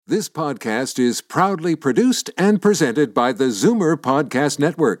This podcast is proudly produced and presented by the Zoomer Podcast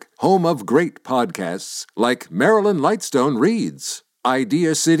Network, home of great podcasts like Marilyn Lightstone Reads,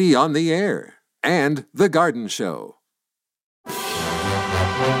 Idea City on the Air, and The Garden Show.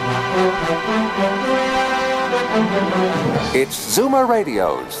 It's Zoomer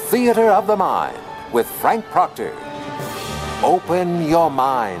Radio's Theater of the Mind with Frank Proctor. Open your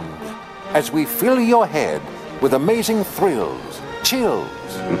mind as we fill your head with amazing thrills, chills,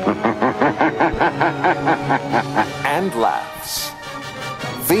 and laughs.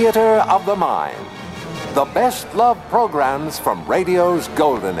 Theater of the Mind. The best love programs from radio's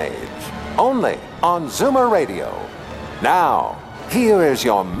golden age. Only on Zoomer Radio. Now, here is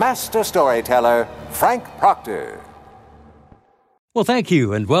your master storyteller, Frank Proctor. Well, thank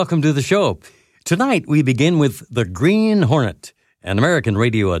you, and welcome to the show. Tonight, we begin with The Green Hornet, an American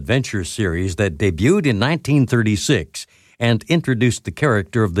radio adventure series that debuted in 1936 and introduced the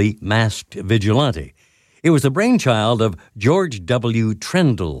character of the masked vigilante. It was the brainchild of George W.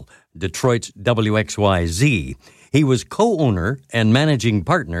 Trendle, Detroit's WXYZ. He was co-owner and managing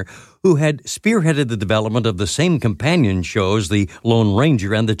partner who had spearheaded the development of the same companion shows, The Lone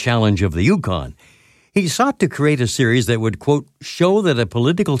Ranger and The Challenge of the Yukon. He sought to create a series that would, quote, show that a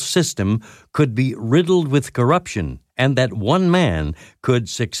political system could be riddled with corruption and that one man could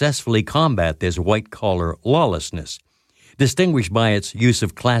successfully combat this white-collar lawlessness. Distinguished by its use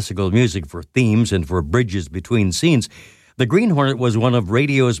of classical music for themes and for bridges between scenes, The Green Hornet was one of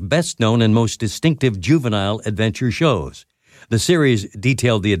radio's best-known and most distinctive juvenile adventure shows. The series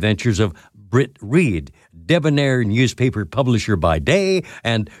detailed the adventures of Britt Reed, debonair newspaper publisher by day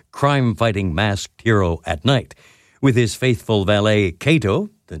and crime-fighting masked hero at night. With his faithful valet, Cato,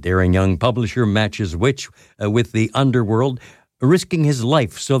 the daring young publisher matches wits with the underworld, risking his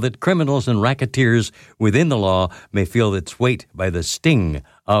life so that criminals and racketeers within the law may feel its weight by the sting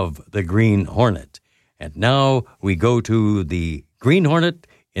of the Green Hornet. And now we go to the Green Hornet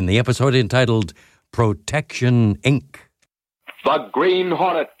in the episode entitled Protection, Inc. The Green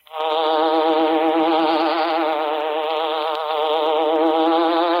Hornet.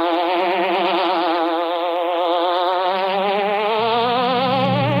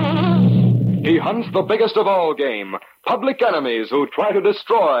 He hunts the biggest of all game, public enemies who try to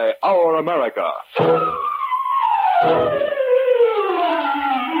destroy our America.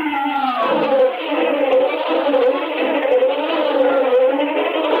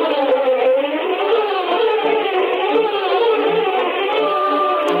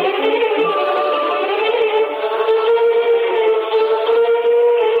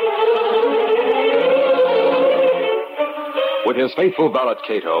 With his faithful valet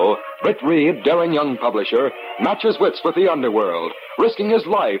Cato, Britt Reed, daring young publisher, matches wits with the underworld, risking his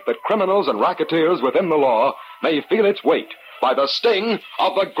life that criminals and racketeers within the law may feel its weight by the sting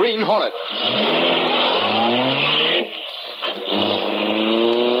of the Green Hornet.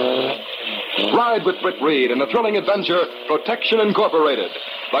 Ride with Britt Reed in the thrilling adventure Protection Incorporated.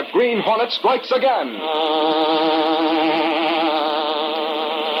 The Green Hornet strikes again.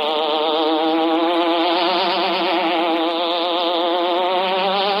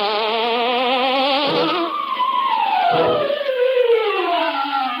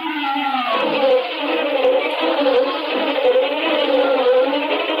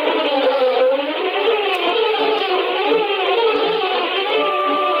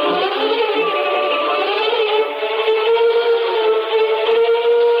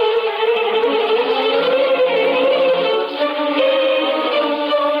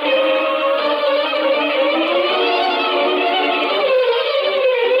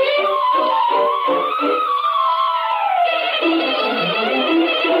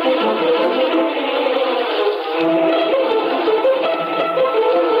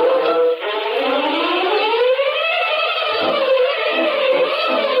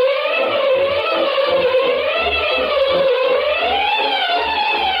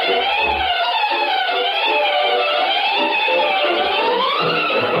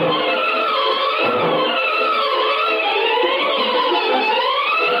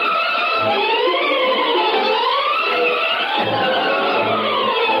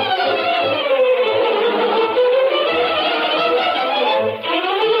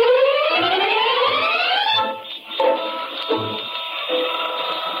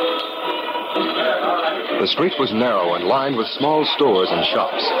 The street was narrow and lined with small stores and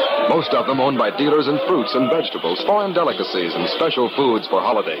shops, most of them owned by dealers in fruits and vegetables, foreign delicacies, and special foods for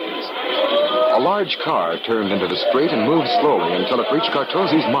holidays. A large car turned into the street and moved slowly until it reached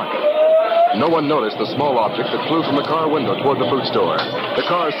Cartosi's market. No one noticed the small object that flew from the car window toward the fruit store. The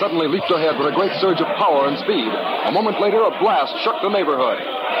car suddenly leaped ahead with a great surge of power and speed. A moment later, a blast shook the neighborhood.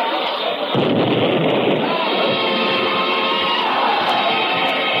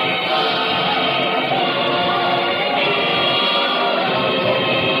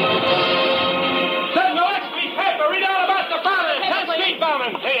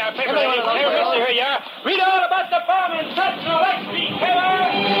 Read all about the bomb in Sentinel XP paper!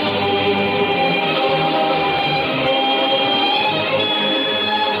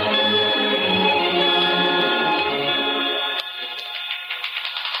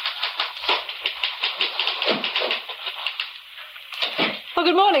 Well,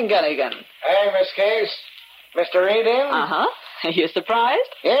 good morning, Gunnigan. Hey, Miss Case. Mr. Reed in? Uh-huh. Are you surprised?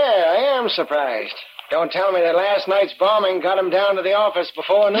 Yeah, I am surprised. Don't tell me that last night's bombing got him down to the office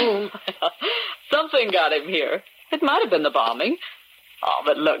before noon. Something got him here. It might have been the bombing. Oh,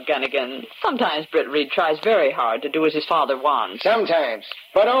 but look, Gunnigan, sometimes Britt Reed tries very hard to do as his father wants. Sometimes,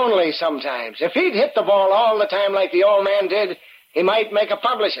 but only sometimes. If he'd hit the ball all the time like the old man did, he might make a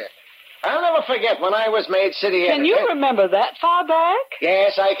publisher. I'll never forget when I was made city editor. Can you remember that far back?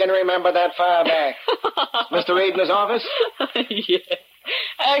 Yes, I can remember that far back. Mr. Reed in his office? Yes.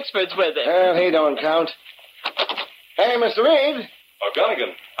 Expert's with him. Well, he don't count. Hey, Mr. Reed. Oh,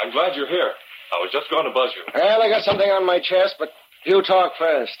 Gunnigan, I'm glad you're here. I was just going to buzz you. Well, I got something on my chest, but you talk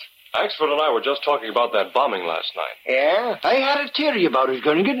first. Axford and I were just talking about that bombing last night. Yeah? I had a theory about it,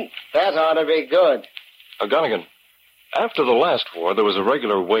 Gunnigan. That ought to be good. Gunnigan, after the last war, there was a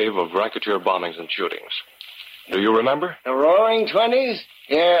regular wave of racketeer bombings and shootings. Do you remember? The Roaring Twenties?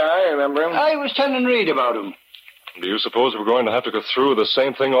 Yeah, I remember him. I was telling Reed about him. Do you suppose we're going to have to go through the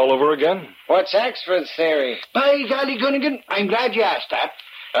same thing all over again? What's Axford's theory? By golly, Gunnigan, I'm glad you asked that.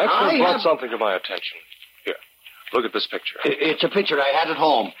 Axford brought something to my attention. Here, look at this picture. It's a picture I had at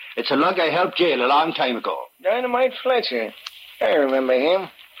home. It's a lug I helped jail a long time ago. Dynamite Fletcher. I remember him.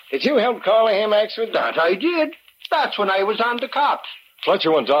 Did you help call him, Axford? That I did. That's when I was on the cops.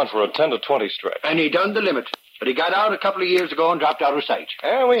 Fletcher went down for a 10 to 20 stretch. And he done the limit. But he got out a couple of years ago and dropped out of sight.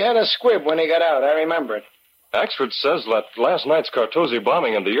 Well, we had a squib when he got out. I remember it. Axford says that last night's Cartosi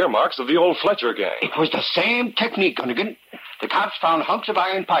bombing and the earmarks of the old Fletcher gang. It was the same technique, Gunnigan. The cops found hunks of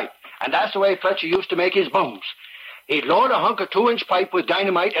iron pipe, and that's the way Fletcher used to make his bombs. He'd load a hunk of 2-inch pipe with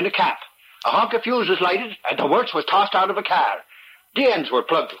dynamite and a cap. A hunk of fuse was lighted, and the works was tossed out of a car. The ends were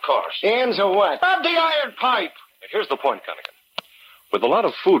plugged, of course. The ends of what? Of the iron pipe. Here's the point, Gunnigan. With a lot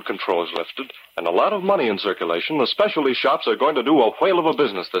of food controls lifted and a lot of money in circulation, the specialty shops are going to do a whale of a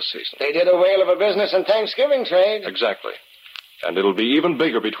business this season. They did a whale of a business in Thanksgiving trade. Exactly. And it'll be even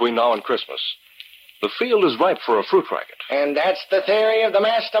bigger between now and Christmas. The field is ripe for a fruit racket. And that's the theory of the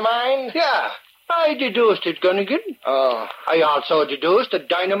mastermind? Yeah, I deduced it, Gunnigan. Oh. I also deduced that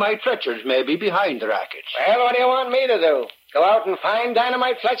Dynamite Fletcher's may be behind the rackets. Well, what do you want me to do? Go out and find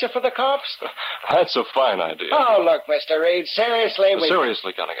Dynamite Fletcher for the cops? That's a fine idea. Oh, look, Mr. Reed, seriously,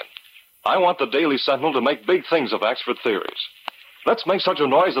 Seriously, Gunnigan. I want the Daily Sentinel to make big things of Axford theories. Let's make such a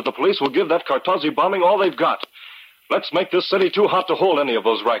noise that the police will give that Cartosi bombing all they've got. Let's make this city too hot to hold any of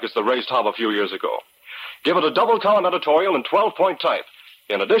those rackets that raised Hob a few years ago. Give it a double-column editorial in 12-point type.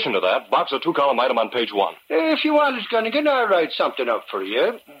 In addition to that, box a 2-column item on page 1. If you want it, Gunnigan, I'll write something up for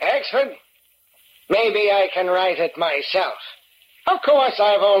you. Axford, maybe I can write it myself. Of course,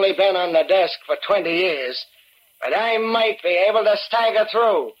 I've only been on the desk for 20 years, but I might be able to stagger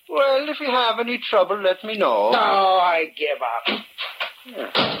through. Well, if you have any trouble, let me know. No, I give up.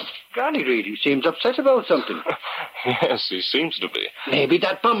 Yeah. Golly, Reed, he seems upset about something. Yes, he seems to be. Maybe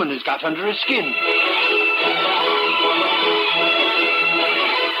that bumming has got under his skin.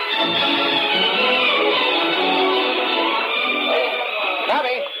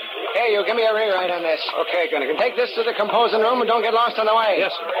 Bobby, here, you give me a rewrite on this. Okay, Gunnigan. Take this to the composing room and don't get lost on the way.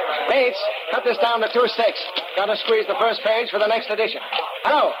 Yes, sir. Bates, cut this down to 2 sticks. Gotta squeeze the first page for the next edition.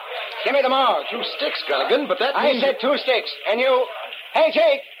 Hello, give me the marg. 2 sticks, Gunnigan, but that I means... said 2 sticks. And you... Hey,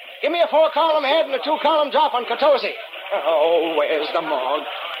 Jake, give me a 4-column head and a 2-column drop on Cartosi. Oh, where's the morgue?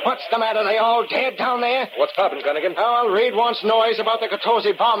 What's the matter? They all dead down there? What's poppin', Gunnigan? Oh, well, Reed wants noise about the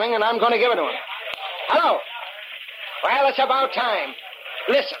Cartosi bombing, and I'm going to give it to him. Hello? Well, it's about time.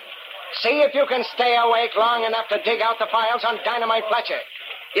 Listen. See if you can stay awake long enough to dig out the files on Dynamite Fletcher.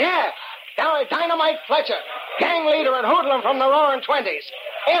 Yeah, Dynamite Fletcher. Gang leader and hoodlum from the Roaring Twenties.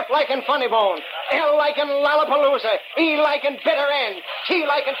 F like in Funny Bone. L like in Lollapalooza. E like in Bitter End. T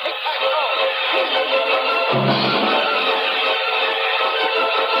like in Tic-Tac-Toe.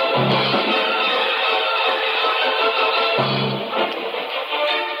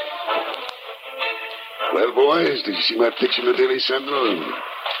 Well, boys, did you see my picture in the Daily Sentinel?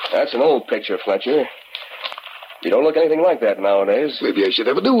 That's an old picture, Fletcher. You don't look anything like that nowadays. Maybe I should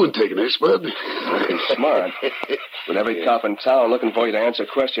have a new one taken, Spud. Looking smart. With every cop in town looking for you to answer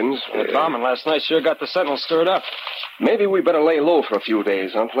questions. That bombing last night sure got the Sentinels stirred up. Maybe we better lay low for a few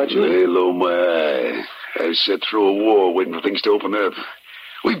days, huh, Fletcher? Lay low, my eye. I've sat through a war waiting for things to open up.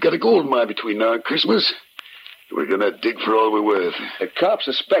 We've got a gold mine between now and Christmas. We're going to dig for all we're worth. The cops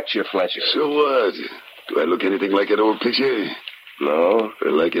suspect you, Fletcher. So what? Do I look anything like that old picture? No.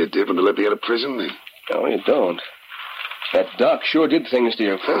 Or like a dip to let me out of prison? No, you don't. That doc sure did things to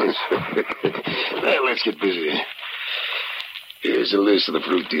your face. Well, let's get busy. Here's a list of the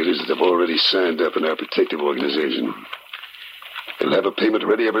fruit dealers that have already signed up in our protective organization. They'll have a payment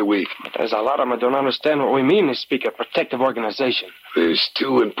ready every week. There's a lot of them that don't understand what we mean when we speak of protective organization. There's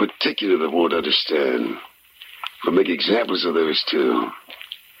two in particular that won't understand. We'll make examples of those two.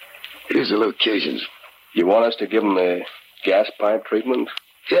 Here's the locations. You want us to give them the gas pipe treatment?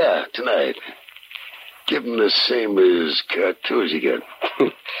 Yeah, tonight. Give them the same as cartoons you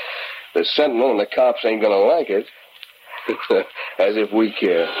got. The Sentinel and the cops ain't gonna like it. As if we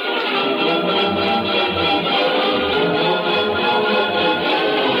care.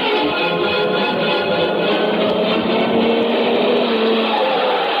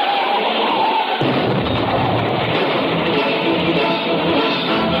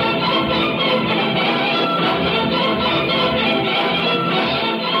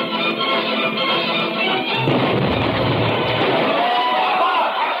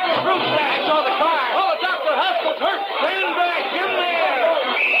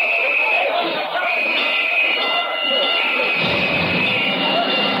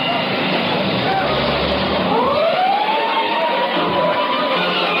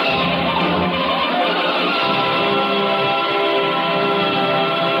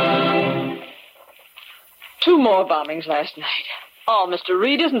 Two more bombings last night. Oh, Mr.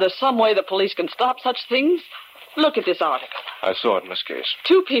 Reed, isn't there some way the police can stop such things? Look at this article. I saw it, Miss Case.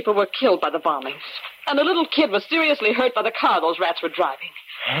 2 people were killed by the bombings. And a little kid was seriously hurt by the car those rats were driving.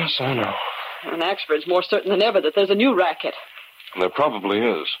 Yes, I know. And Axford's more certain than ever that there's a new racket. There probably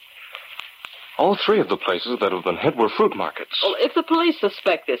is. All 3 of the places that have been hit were fruit markets. Well, if the police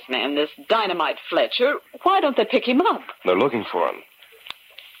suspect this man, this Dynamite Fletcher, why don't they pick him up? They're looking for him.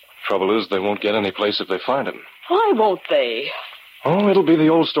 Trouble is, they won't get any place if they find him. Why won't they? Oh, it'll be the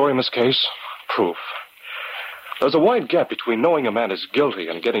old story, Miss Case. Proof. There's a wide gap between knowing a man is guilty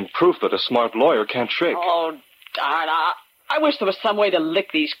and getting proof that a smart lawyer can't shake. Oh, darn. I wish there was some way to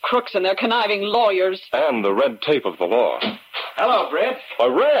lick these crooks and their conniving lawyers. And the red tape of the law. Hello, Brent. Why,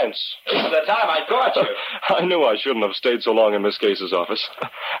 Rance! This is the time I caught you. I knew I shouldn't have stayed so long in Miss Case's office.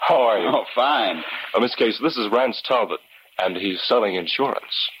 How are you? Oh, fine. Miss Case, this is Rance Talbot, and he's selling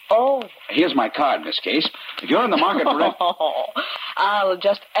insurance. Oh. Here's my card, Miss Case. If you're in the market for it... Oh, I'll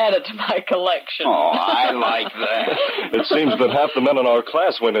just add it to my collection. Oh, I like that. It seems that half the men in our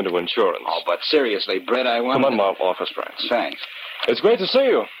class went into insurance. Oh, but seriously, Brett, I want... Come on, my office, Rance. Thanks. It's great to see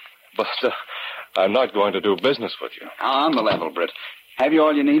you, but I'm not going to do business with you. On the level, Brett. Have you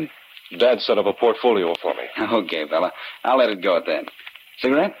all you need? Dad set up a portfolio for me. Okay, fella. I'll let it go at that.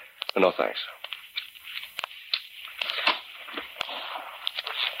 Cigarette? No, thanks.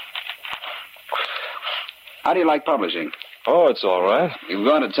 How do you like publishing? Oh, it's all right. You've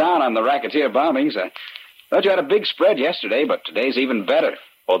gone to town on the racketeer bombings. I thought you had a big spread yesterday, but today's even better.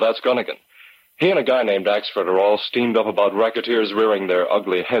 Oh, that's Gunnigan. He and a guy named Axford are all steamed up about racketeers rearing their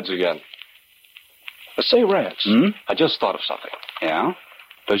ugly heads again. Say, Rance, I just thought of something. Yeah?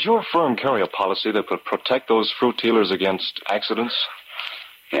 Does your firm carry a policy that would protect those fruit dealers against accidents?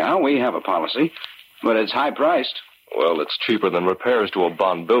 Yeah, we have a policy, but it's high-priced. Well, it's cheaper than repairs to a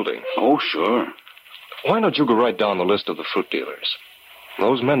bond building. Oh, sure. Why don't you go right down the list of the fruit dealers?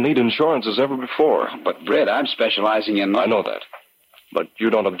 Those men need insurance as ever before. But, Brett, I'm specializing in... I know that. But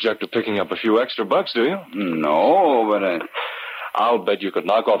you don't object to picking up a few extra bucks, do you? No, but... I'll bet you could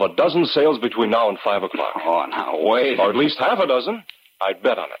knock off a dozen sales between now and 5 o'clock. Oh, now, wait. Or at least half a dozen. I'd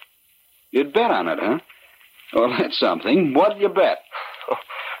bet on it. You'd bet on it, huh? Well, that's something. What'd you bet?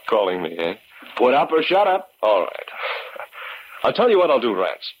 Calling me, eh? Put up or shut up. All right. I'll tell you what I'll do,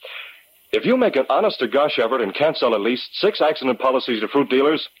 Rance. If you make an honest-to-gosh effort and can't sell at least 6 accident policies to fruit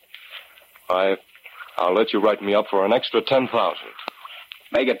dealers, I'll let you write me up for an extra 10,000.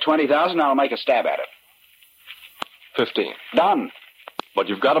 Make it 20,000, I'll make a stab at it. 15. Done. But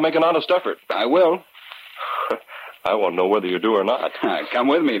you've got to make an honest effort. I will. I won't know whether you do or not. Come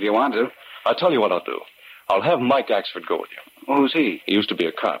with me if you want to. I'll tell you what I'll do. I'll have Mike Axford go with you. Who's he? He used to be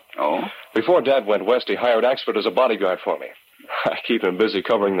a cop. Oh? Before Dad went west, he hired Axford as a bodyguard for me. I keep him busy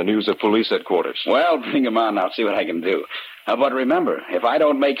covering the news at police headquarters. Well, bring him on. I'll see what I can do. But remember, if I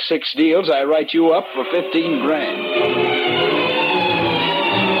don't make 6 deals, I write you up for 15 grand.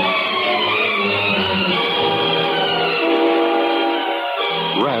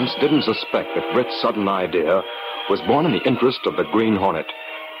 Rance didn't suspect that Britt's sudden idea was born in the interest of the Green Hornet.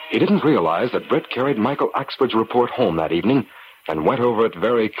 He didn't realize that Britt carried Michael Axford's report home that evening and went over it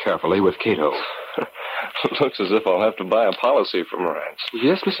very carefully with Cato. Looks as if I'll have to buy a policy from Rance.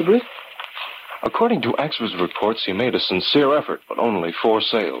 Yes, Mr. Britt? According to Axford's reports, he made a sincere effort, but only 4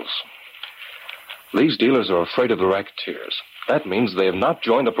 sales. These dealers are afraid of the racketeers. That means they have not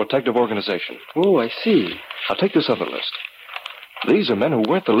joined a protective organization. Oh, I see. Now take this other list. These are men who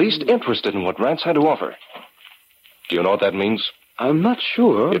weren't the least interested in what Rance had to offer. Do you know what that means? I'm not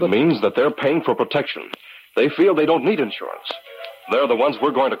sure, It means that they're paying for protection. They feel they don't need insurance. They're the ones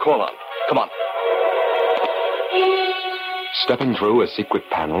we're going to call on. Come on. Stepping through a secret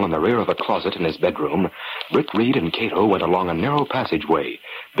panel in the rear of a closet in his bedroom, Britt Reed and Cato went along a narrow passageway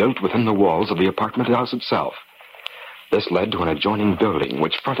built within the walls of the apartment house itself. This led to an adjoining building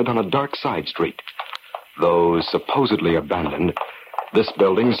which fronted on a dark side street. Though supposedly abandoned, this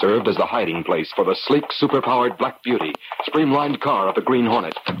building served as the hiding place for the sleek, superpowered Black Beauty, streamlined car of the Green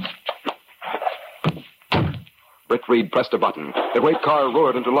Hornet. Britt Reed pressed a button. The great car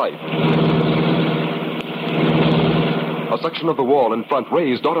roared into life. A section of the wall in front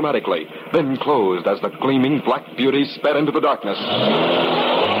raised automatically, then closed as the gleaming Black Beauty sped into the darkness.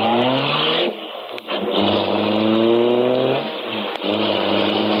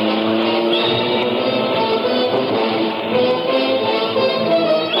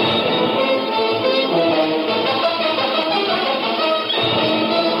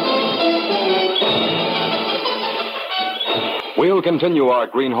 We'll continue our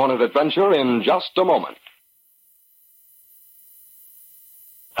Green Hornet adventure in just a moment.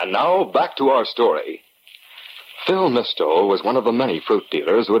 And now, back to our story. Phil Misto was one of the many fruit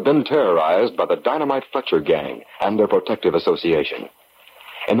dealers who had been terrorized by the Dynamite Fletcher gang and their protective association.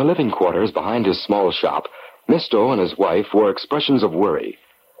 In the living quarters behind his small shop, Misto and his wife wore expressions of worry.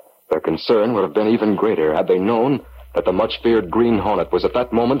 Their concern would have been even greater had they known that the much-feared Green Hornet was at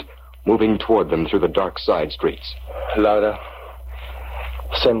that moment moving toward them through the dark side streets. Laura,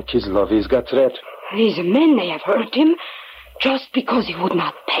 Sam Kislov, he's got threat. These men may have hurt him just because he would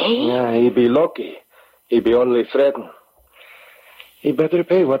not pay. Yeah, he be lucky. He be only threatened. He better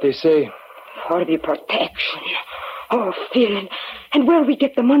pay what they say. For the protection. Oh, Phil, and where we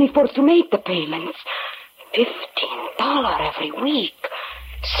get the money for to make the payments? $15 every week.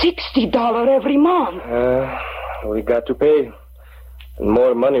 $60 every month. We got to pay. And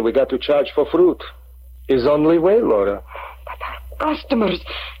more money we got to charge for fruit. Is only way, Laura. But our customers,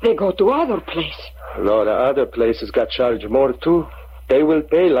 they go to other places. Laura, other places got charged more, too. They will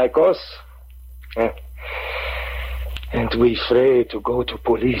pay like us. And we afraid to go to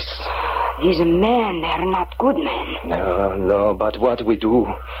police. These men, they're not good men. No, but what we do?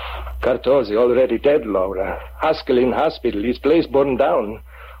 Cartozzi already dead, Laura. Haskell in hospital, his place burned down.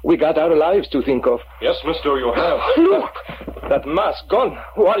 We got our lives to think of. Yes, mister, you have. Look! That mask gone.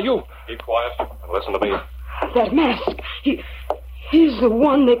 Who are you? Keep quiet and listen to me. That mask, he's the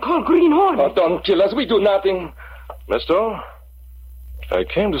one they call Green Hornet. Oh, don't kill us. We do nothing. Mister, I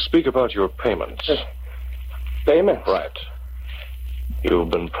came to speak about your payments. Payments? Right. You've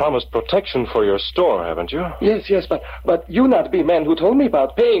been promised protection for your store, haven't you? Yes, but you not be man who told me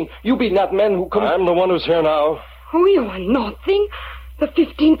about paying. You be not man who come... I'm the one who's here now. We want nothing. The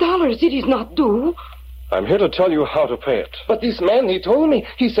 $15, it is not due. I'm here to tell you how to pay it. But this man, he told me.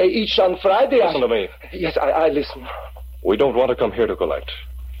 He say each on Friday... Listen to me. Yes, I listen. We don't want to come here to collect.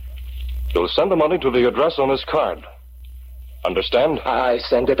 You'll send the money to the address on this card. Understand? I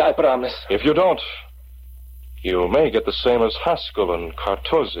send it, I promise. If you don't, you may get the same as Haskell and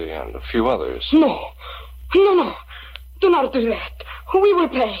Cartozzi and a few others. No. Do not do that. We will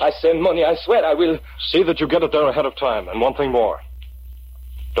pay. I send money, I swear I will. See that you get it there ahead of time. And one thing more.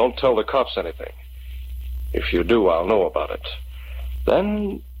 Don't tell the cops anything. If you do, I'll know about it.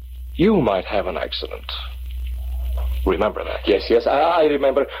 Then you might have an accident. Remember that. Yes, I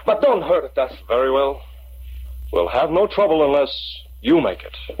remember. But don't hurt us. Very well. We'll have no trouble unless you make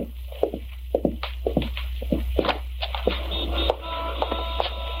it.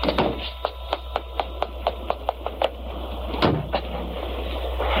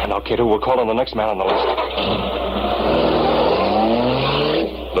 Now, Cato, we'll call on the next man on the list.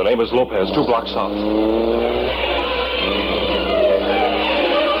 The name is Lopez, 2 blocks south.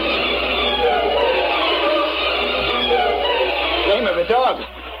 Name of a dog.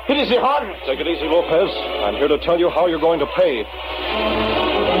 It is the Hornet. Take it easy, Lopez. I'm here to tell you how you're going to pay.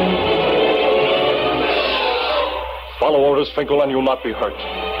 Follow orders, Finkel, and you'll not be hurt.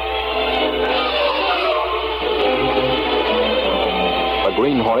 The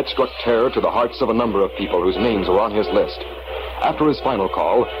Green Hornet struck terror to the hearts of a number of people whose names were on his list. After his final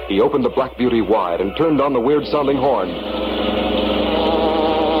call, he opened the Black Beauty wide and turned on the weird-sounding horn.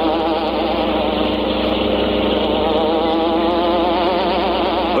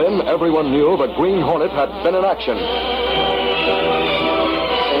 Then everyone knew the Green Hornet had been in action.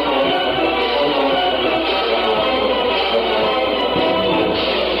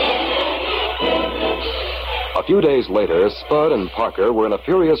 A few days later, Spud and Parker were in a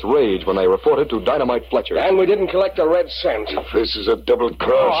furious rage when they reported to Dynamite Fletcher. And we didn't collect a red cent. This is a double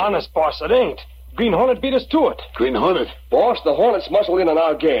cross. Oh, honest, boss, it ain't. Green Hornet beat us to it. Green Hornet? Boss, the Hornet's muscled in on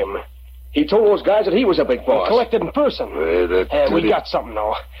our game. He told those guys that he was a big boss. Collected in person. We got something,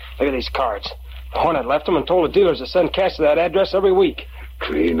 though. Look at these cards. The Hornet left them and told the dealers to send cash to that address every week.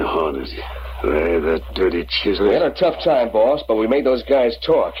 Green Hornet. That dirty chisel. We had a tough time, boss, but we made those guys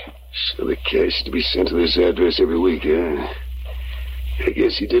talk. So the cash is to be sent to this address every week, huh? I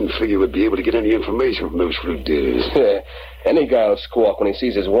guess he didn't figure we'd be able to get any information from those fruit dealers. Any guy will squawk when he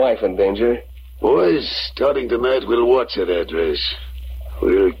sees his wife in danger. Boys, starting tonight, we'll watch that address.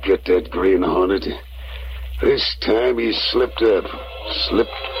 We'll get that Green Hornet. This time he slipped up.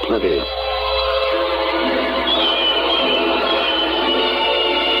 Slipped plenty.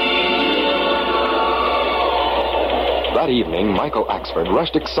 That evening, Michael Axford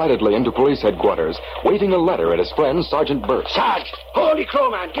rushed excitedly into police headquarters, waving a letter at his friend, Sergeant Burt. Sarge, holy crow,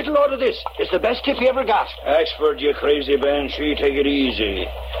 man, get a load of this. It's the best tip you ever got. Axford, you crazy banshee, take it easy.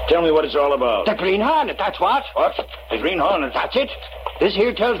 Tell me what it's all about. The Green Hornet, that's what. What? The Green Hornet? That's it. This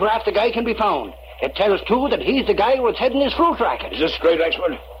here tells where the guy can be found. It tells, too, that he's the guy who was heading his fruit racket. Is this straight,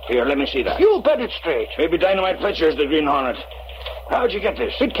 Axford? Here, let me see that. You bet it's straight. Maybe Dynamite Fletcher's the Green Hornet. How'd you get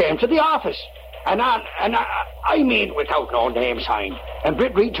this? It came to the office. I mean without no name signed. And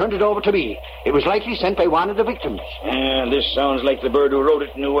Britt Reed turned it over to me. It was likely sent by one of the victims. Yeah, this sounds like the bird who wrote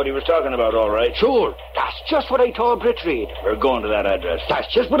it knew what he was talking about, all right. Sure. That's just what I told Britt Reed. We're going to that address.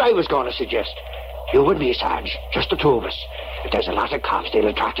 That's just what I was going to suggest. You and me, Sarge. Just the two of us. If there's a lot of cops, they'll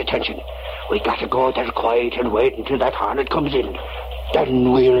attract attention. We got to go there quiet and wait until that Hornet comes in.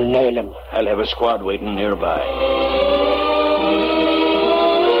 Then we'll nail him. I'll have a squad waiting nearby.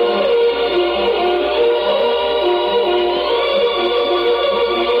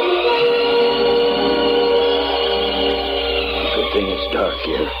 Dark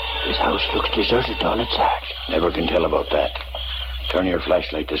here. This house looks deserted, don't it, Sarge? Never can tell about that. Turn your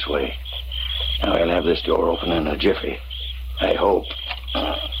flashlight this way. Now I'll have this door open in a jiffy. I hope.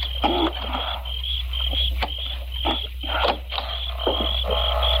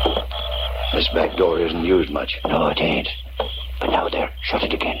 This back door isn't used much. No, it ain't. But now there, shut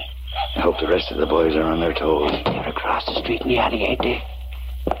it again. I hope the rest of the boys are on their toes. They're across the street in the alley, ain't they?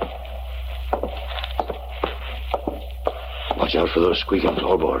 Watch out for those squeaking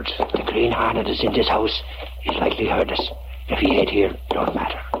floorboards. The Green Hornet is in this house. He's likely heard us. If he ain't here, don't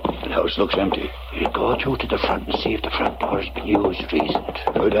matter. The house looks empty. We'll go through to the front and see if the front door's been used recent.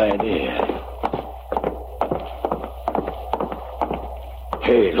 Good idea.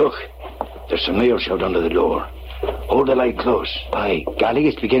 Hey, look. There's some nail shoved under the door. Hold the light close. By golly,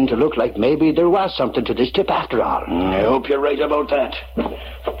 it's beginning to look like maybe there was something to this tip after all. I hope you're right about that.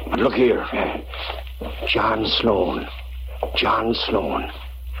 But look here. John Sloan. John Sloan.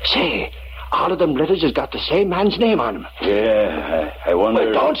 Say, all of them letters has got the same man's name on them. Yeah, I wonder...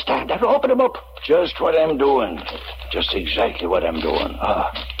 Well, don't stand there. Open them up. Just what I'm doing. Just exactly what I'm doing.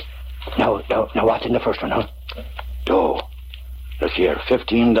 Now, what's in the first one, huh? Dough. Look here,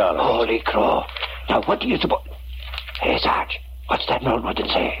 $15. Holy crow. Now, what do you suppose... Hey, Sarge, what's that note written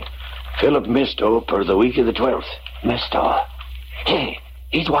say? Philip Misto per the week of the 12th. Misto. Hey,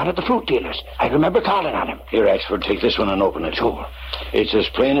 he's one of the fruit dealers. I remember calling on him. Here, Axford, take this one and open it. Sure. It's as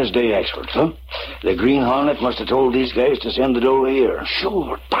plain as day, Axford, huh? The Green Hornet must have told these guys to send the dough here.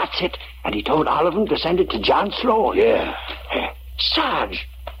 Sure, that's it. And he told all of them to send it to John Sloan. Yeah. Sarge,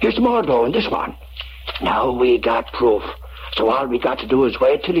 here's more dough in this one. Now we got proof. So all we got to do is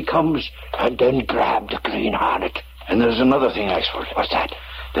wait till he comes and then grab the Green Hornet. And there's another thing, Axford. What's that?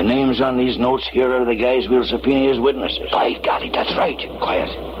 The names on these notes here are the guys we'll subpoena as witnesses. By golly, that's right. Quiet.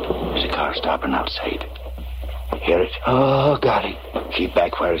 There's a car stopping outside. Hear it? Oh, golly. Keep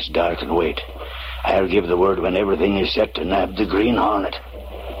back where it's dark and wait. I'll give the word when everything is set to nab the Green Hornet.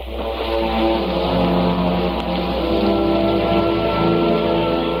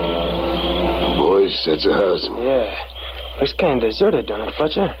 Boys, that's a house. Yeah. Looks kind of deserted, don't it,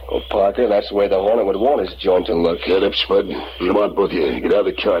 Fletcher? Oh, Parker, that's the way the Hornet would want his joint to look. Get up, Spud. Come on, both of you. Get out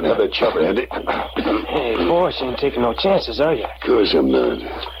of the car and have that chopper handy. Hey, boss, you ain't taking no chances, are you? Of course I'm not.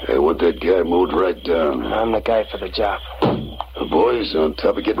 I want that guy mowed right down. I'm the guy for the job. The boys, on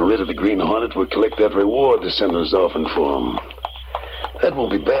top of getting rid of the Green Hornet, will collect that reward the Sentinel's offering for him. That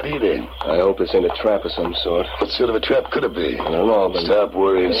won't be bad either. I hope this ain't a trap of some sort. What sort of a trap could it be? I don't know, but... Stop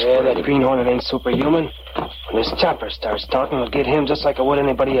worrying, Yeah, that Green Hornet ain't superhuman. When this chopper starts talking, it'll get him just like it would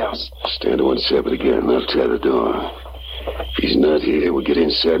anybody else. Stand to one side of the gun. I'll try the door. If he's not here, we'll get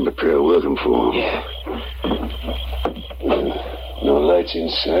inside and prepare a welcome for him. Yeah. No lights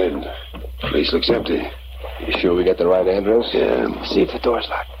inside. Place looks empty. You sure we got the right address? Yeah. See if the door's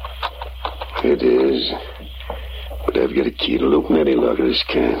locked. It is. But I've got a key to open any lock of this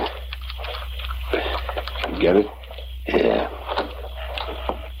kind. Get it? Yeah.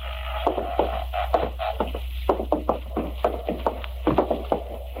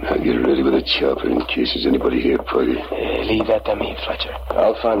 I'll get ready with a chopper in case there's anybody here, Puggy. Leave that to me, Fletcher.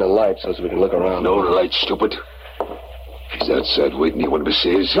 I'll find a light so we can look around. No light, stupid. He's outside waiting. You want to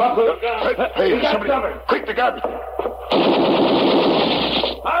say his... Chopper! Hey, somebody... Quick, the gun!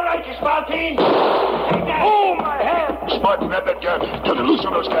 All right, you Spalpeen! Oh, my hand! Smart, grab that gun. Turn it loose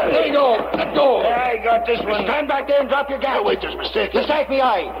on those guys. There you go. Let go. I got this one. Stand back there and drop your gun. Oh, wait, there's a mistake. Mistake me,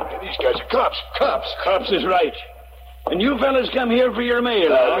 aye. These guys are cops. Cops is right. And you fellas come here for your mail,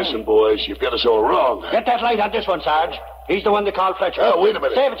 huh? Listen, boys, you've got us all wrong. Get that light on this one, Sarge. He's the one they call Fletcher. Oh, wait a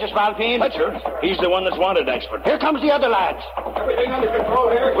minute. Save it, you Spalpeen. Fletcher? He's the one that's wanted, expert. Here comes the other lads. Everything under control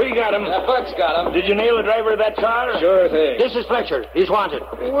here? We got him. Fletch got him. Did you nail the driver of that car? Sure thing. This is Fletcher. He's wanted.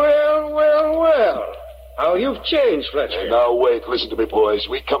 Well. How you've changed, Fletcher. Now, wait. Listen to me, boys.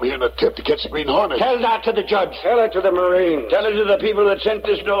 We come here in a tip to catch the Green Hornet. Tell that to the judge. Tell it to the Marines. Tell it to the people that sent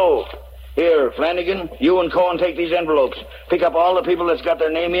this dough. Here, Flanagan, you and Cohen take these envelopes. Pick up all the people that's got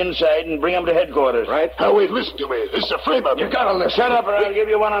their name inside and bring them to headquarters. Right? Now, wait, listen to me. This is a frame-up. You gotta listen. Shut up or I'll give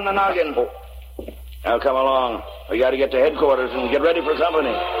you one on the noggin. Now, come along. We gotta get to headquarters and get ready for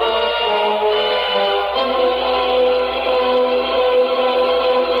company.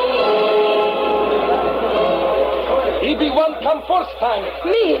 He be one come first time.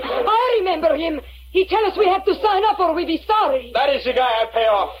 Me, I remember him. He tell us we have to sign up or we be sorry. That is the guy I pay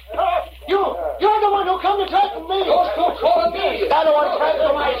off. You're the one who come to threaten me. You're still calling me. That the one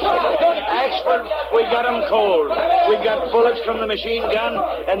threatening my son. Expert, we got 'em cold. We got bullets from the machine gun,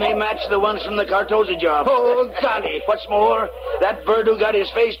 and they match the ones from the Cartosa job. Oh, golly. What's more, that bird who got his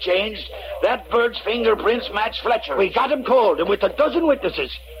face changed, that bird's fingerprints match Fletcher. We got him cold, and with a dozen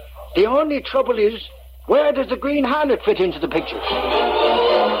witnesses. The only trouble is, where does the Green Hornet fit into the picture?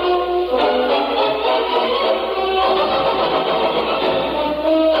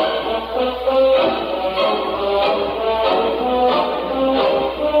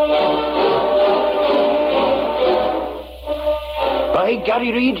 By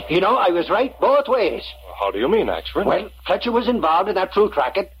Gary Reed, you know, I was right both ways. How do you mean, Axford? Well, Fletcher was involved in that fruit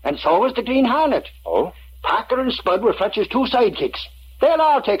racket, and so was the Green Hornet. Oh? Parker and Spud were Fletcher's two sidekicks. They'll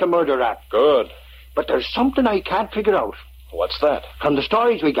all take a murder rap. Good. But there's something I can't figure out. What's that? From the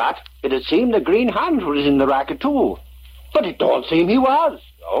stories we got, it'd seem the Green Hornet was in the racket, too. But it don't seem he was.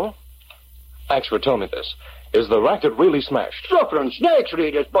 No? Axford, tell me this. Is the racket really smashed? Fluffer and Snakes,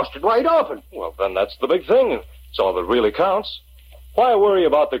 Reed, is busted wide open. Well, then that's the big thing. It's all that really counts. Why worry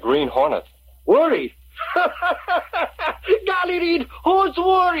about the Green Hornet? Worry? Golly, Reed, who's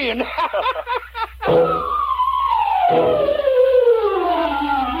worrying?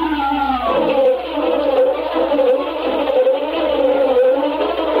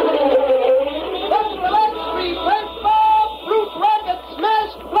 Fruit racket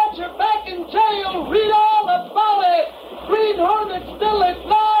smashed, Fletcher back in jail. Read all about it. Green Hornet still at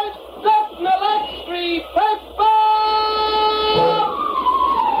large. Stuck in Elect Street.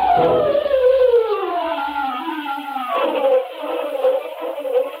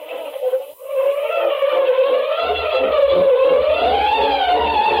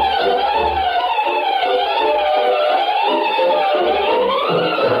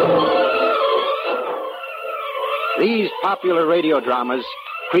 These popular radio dramas,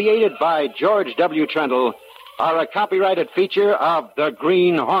 created by George W. Trendle, are a copyrighted feature of The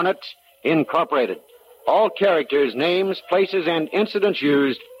Green Hornet, Incorporated. All characters, names, places, and incidents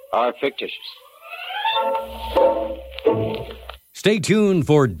used are fictitious. Stay tuned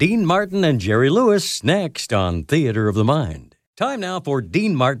for Dean Martin and Jerry Lewis next on Theater of the Mind. Time now for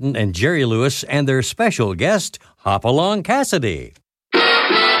Dean Martin and Jerry Lewis and their special guest, Hopalong Cassidy. It's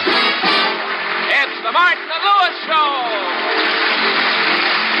the Martin and Lewis Show.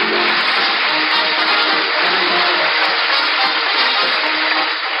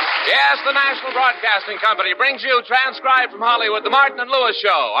 CBS, the National Broadcasting Company, brings you, transcribed from Hollywood, The Martin and Lewis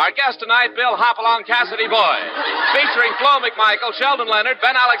Show. Our guest tonight, Bill Hopalong Cassidy Boyd. Featuring Flo McMichael, Sheldon Leonard,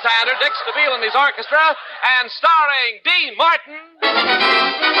 Ben Alexander, Dick Stabile and his orchestra, and starring Dean Martin.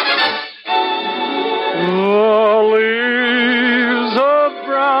 The leaves of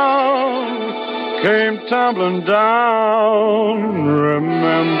brown came tumbling down,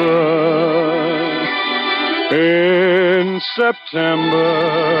 remember, in September,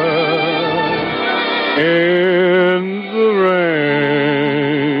 in the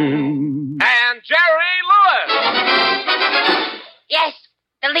rain. And Jerry Lewis. Yes,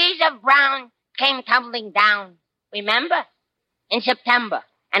 the leaves of brown came tumbling down, remember, in September,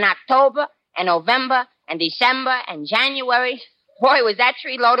 and October, and November, and December, and January. Boy, was that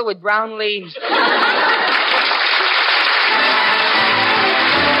tree loaded with brown leaves.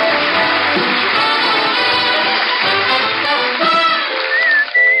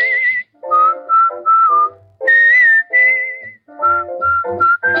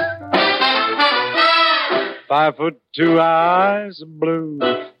 5'2" eyes of blue,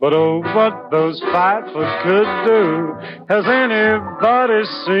 but oh, what those 5 foot could do. Has anybody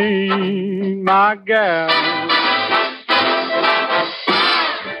seen my gal?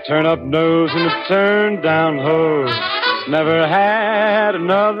 Turn up nose and a turn down hose. Never had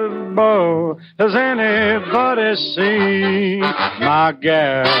another beau. Has anybody seen my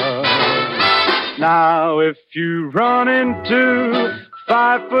gal? Now, if you run into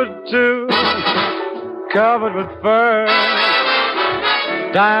 5'2", covered with fur,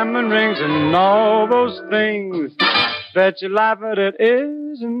 diamond rings and all those things, bet your life that it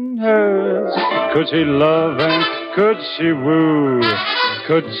isn't hers. Could she love and could she woo?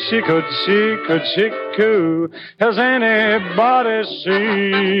 Could she coo? Has anybody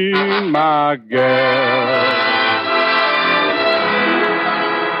seen my girl?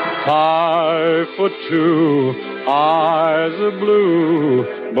 5'2", eyes are blue,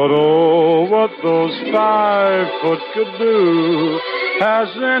 but oh, what those 5 foot could do.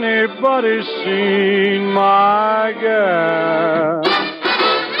 Has anybody seen my girl?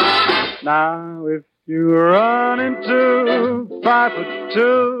 Now, if you run into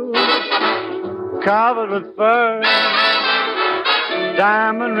 5'2", covered with fur,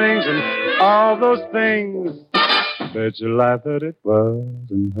 diamond rings and all those things, bet your life that it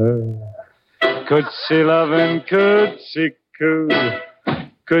wasn't her. Could she love and could she coo?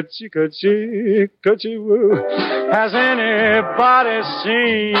 Could she woo? Has anybody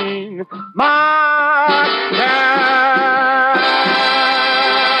seen my girl?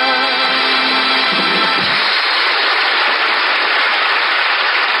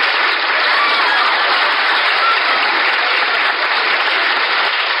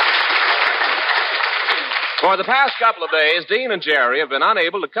 For the past couple of days, Dean and Jerry have been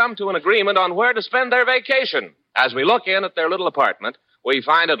unable to come to an agreement on where to spend their vacation. As we look in at their little apartment, we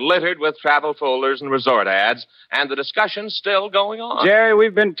find it littered with travel folders and resort ads, and the discussion's still going on. Jerry,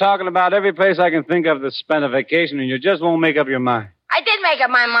 we've been talking about every place I can think of to spend a vacation, and you just won't make up your mind. I did make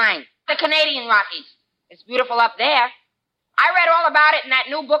up my mind. The Canadian Rockies. It's beautiful up there. I read all about it in that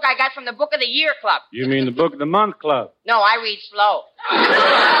new book I got from the Book of the Year Club. You mean the Book of the Month Club? No, I read slow.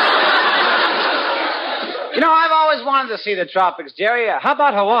 You know, I've always wanted to see the tropics, Jerry. How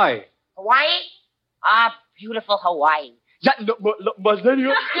about Hawaii? Hawaii? Ah, beautiful Hawaii. No, I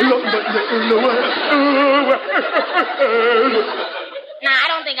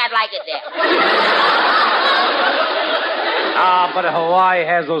don't think I'd like it there. But Hawaii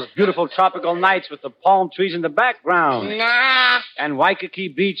has those beautiful tropical nights with the palm trees in the background. Nah. And Waikiki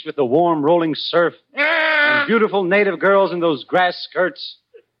Beach with the warm rolling surf. Nah. And beautiful native girls in those grass skirts.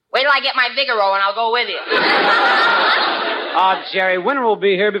 Wait till I get my Vigoro and I'll go with you. Jerry, winter will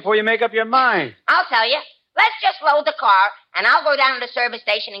be here before you make up your mind. I'll tell you. Let's just load the car, and I'll go down to the service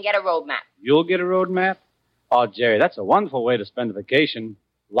station and get a road map. You'll get a road map? Oh, Jerry, that's a wonderful way to spend a vacation.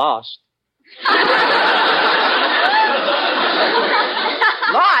 Lost.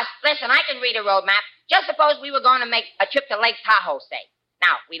 Lost? Listen, I can read a road map. Just suppose we were going to make a trip to Lake Tahoe, say.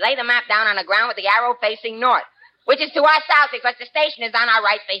 Now, we lay the map down on the ground with the arrow facing north, which is to our south because the station is on our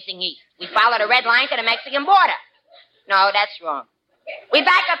right facing east. We follow the red line to the Mexican border. No, that's wrong. We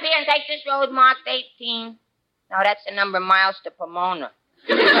back up here and take this road marked 18. No, that's the number of miles to Pomona.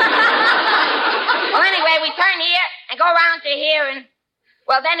 Well, anyway, we turn here and go around to here and...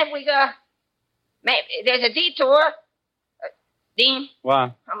 Well, then if we go... There's a detour. Dean?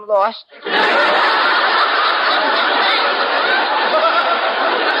 What? I'm lost.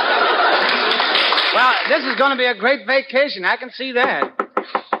 Well, this is going to be a great vacation. I can see that.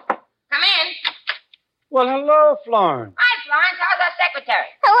 Come in. Well, hello, Florence. Hi, Florence. How's our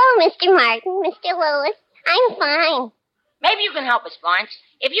secretary? Hello, Mr. Martin, Mr. Lewis. I'm fine. Maybe you can help us, Florence.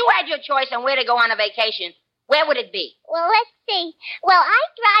 If you had your choice on where to go on a vacation, where would it be? Well, let's see. Well, I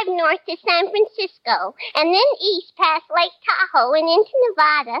drive north to San Francisco, and then east past Lake Tahoe and into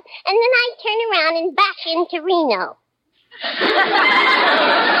Nevada, and then I turn around and back into Reno.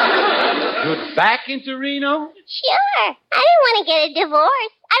 You're back into Reno? Sure. I didn't want to get a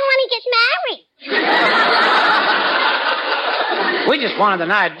divorce. I want to get married. We just wanted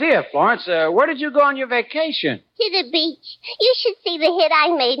an idea, Florence. Where did you go on your vacation? To the beach. You should see the hit I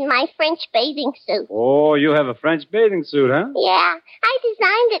made in my French bathing suit. Oh, you have a French bathing suit, huh? Yeah, I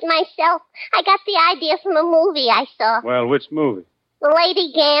designed it myself. I got the idea from a movie I saw. Well, which movie? The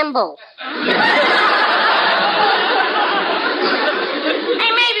Lady Gamble. Hey,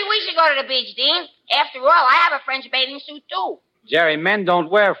 maybe we should go to the beach, Dean. After all, I have a French bathing suit, too. Jerry, men don't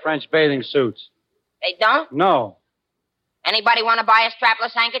wear French bathing suits. They don't? No. Anybody want to buy a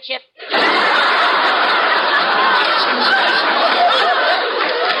strapless handkerchief? Say,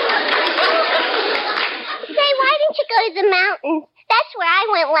 why didn't you go to the mountains? That's where I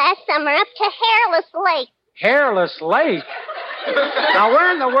went last summer, up to Hairless Lake. Hairless Lake? Now,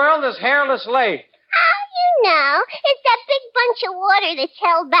 where in the world is Hairless Lake? Oh, you know. It's that big bunch of water that's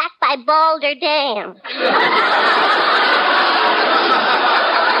held back by Boulder Dam.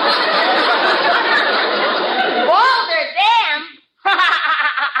 Boulder Dam?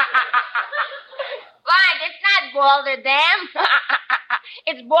 Florence, it's not Boulder Dam.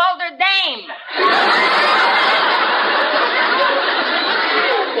 It's Boulder Dame.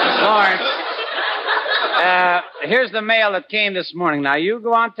 Florence, here's the mail that came this morning. Now, you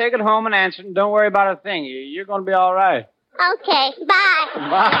go on, take it home and answer it, and don't worry about a thing. You're going to be all right. Okay, bye.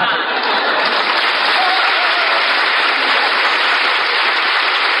 Bye.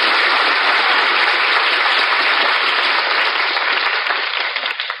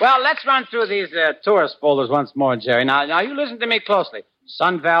 Well, let's run through these tourist folders once more, Jerry. Now, you listen to me closely.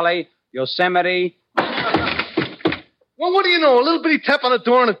 Sun Valley, Yosemite. Well, what do you know? A little bitty tap on the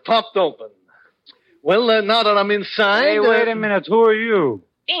door and it popped open. Well, now that I'm inside... Hey, wait a minute. Who are you?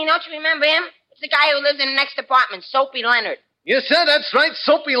 Dean, don't you remember him? It's the guy who lives in the next apartment, Soapy Leonard. Yes, sir, that's right.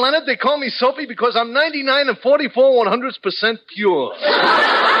 Soapy Leonard. They call me Soapy because I'm 99 and 44 100% pure.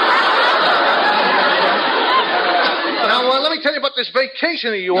 Now, let me tell you about this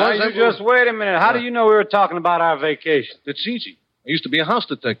vacation of yours. Now, you just wait a minute. How do you know we were talking about our vacation? It's easy. I used to be a house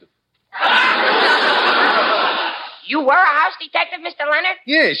detective. You were a house detective, Mr. Leonard?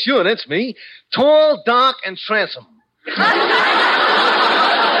 Yeah, sure, that's me. Tall, dark, and transom.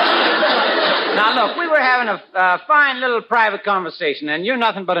 Now, look, we were having a fine little private conversation, and you're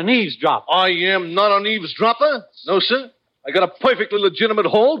nothing but an eavesdropper. I am not an eavesdropper. No, sir. I got a perfectly legitimate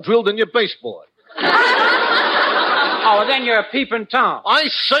hole drilled in your baseboard. Oh, well, then you're a peeping Tom. I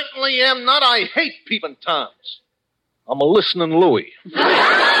certainly am not. I hate peeping Toms. I'm a listening Louie.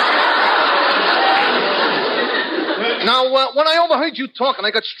 Now, when I overheard you talking, I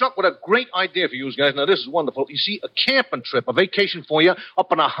got struck with a great idea for you guys. Now, this is wonderful. You see, a camping trip, a vacation for you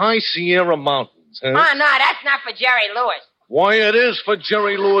up in the high Sierra Mountains. Huh? Oh, no, that's not for Jerry Lewis. Why, it is for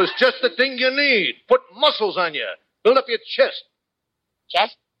Jerry Lewis. Just the thing you need. Put muscles on you. Build up your chest.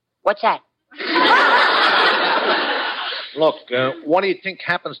 Chest? What's that? Look, what do you think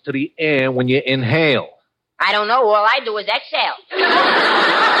happens to the air when you inhale? I don't know. All I do is exhale.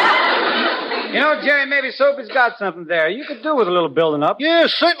 You know, Jerry, maybe Soapy's got something there. You could do with a little building up. Yeah,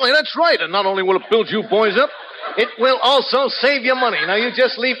 certainly, that's right. And not only will it build you boys up, it will also save you money. Now, you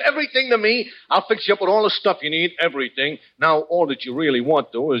just leave everything to me. I'll fix you up with all the stuff you need, everything. Now, all that you really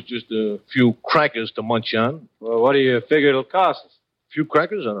want, though, is just a few crackers to munch on. Well, what do you figure it'll cost us? A few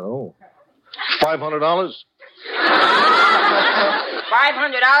crackers? I don't know. $500?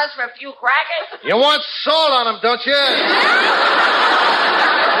 $500 for a few crackers? You want salt on them, don't you?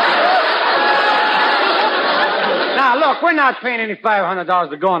 Now, look, we're not paying any $500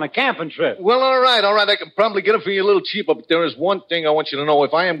 to go on a camping trip. Well, all right. I can probably get it for you a little cheaper, but there is one thing I want you to know.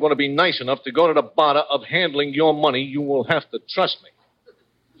 If I am going to be nice enough to go to the bother of handling your money, you will have to trust me.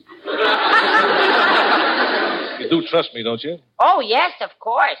 You do trust me, don't you? Oh, yes, of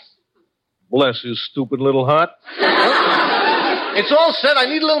course. Bless his stupid little heart. It's all set. I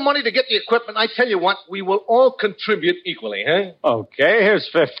need a little money to get the equipment. I tell you what, we will all contribute equally, huh? Okay, here's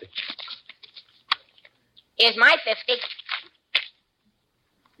 50. Here's my 50.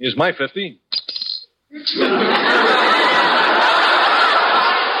 Here's my 50. All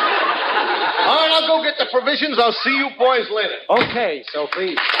right, I'll go get the provisions. I'll see you boys later. Okay,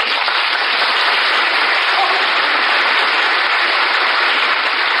 Soapy.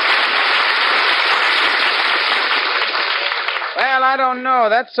 Well, I don't know.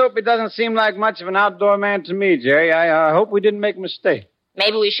 That Soapy doesn't seem like much of an outdoor man to me, Jerry. I hope we didn't make a mistake.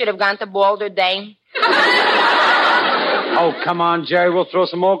 Maybe we should have gone to Boulder, Dane. Oh, come on, Jerry. We'll throw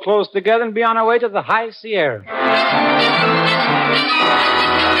some old clothes together and be on our way to the High Sierra.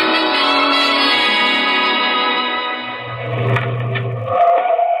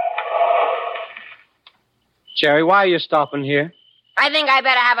 Jerry, why are you stopping here? I think I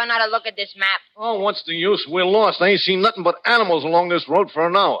better have another look at this map. Oh, what's the use? We're lost. I ain't seen nothing but animals along this road for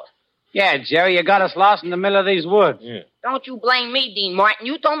an hour. Yeah, Jerry, you got us lost in the middle of these woods. Yeah. Don't you blame me, Dean Martin.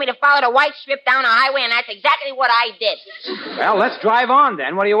 You told me to follow the white strip down the highway, and that's exactly what I did. Well, let's drive on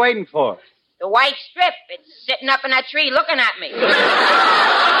then. What are you waiting for? The white strip. It's sitting up in that tree looking at me.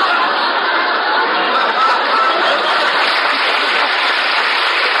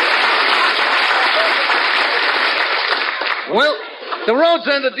 Well, the road's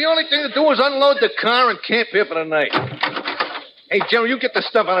ended. The only thing to do is unload the car and camp here for the night. Hey, Jerry, you get the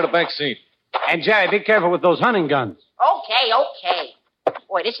stuff out of the back seat. And, Jerry, be careful with those hunting guns. Okay.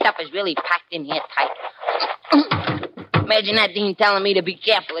 Boy, this stuff is really packed in here tight. Imagine that Dean telling me to be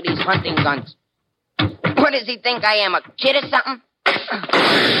careful of these hunting guns. What does he think I am, a kid or something?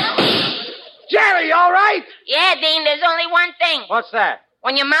 Jerry, all right? Yeah, Dean, there's only one thing. What's that?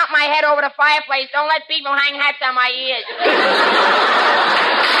 When you mount my head over the fireplace, don't let people hang hats on my ears.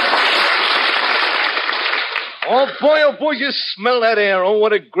 Oh, boy, you smell that air. Oh,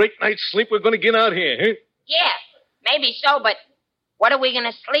 what a great night's sleep we're going to get out here, huh? Yeah, maybe so, but what are we going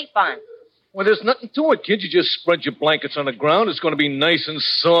to sleep on? Well, there's nothing to it, kid. You just spread your blankets on the ground. It's going to be nice and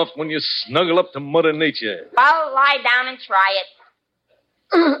soft when you snuggle up to Mother Nature. I'll lie down and try it.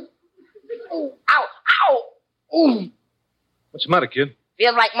 Ow. Ooh. What's the matter, kid?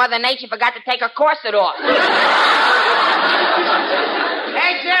 Feels like Mother Nature forgot to take her corset off. Hey,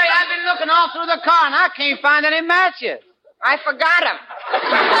 Jerry, I've been looking all through the car, and I can't find any matches. I forgot them.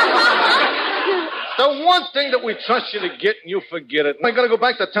 The one thing that we trust you to get, and you forget it. I got to go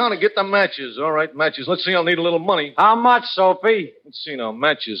back to town and get the matches. All right, matches. Let's see, I'll need a little money. How much, Soapy? Let's see now,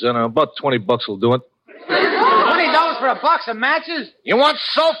 matches. About $20 will do it. $20 for a box of matches? You want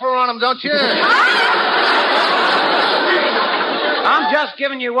sulfur on them, don't you? I'm just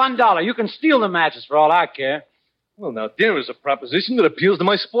giving you $1. You can steal the matches for all I care. Well, now, there is a proposition that appeals to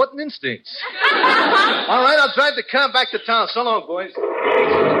my sporting instincts. All right, I'll drive the car back to town. So long, boys.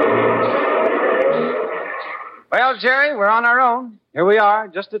 Well, Jerry, we're on our own. Here we are,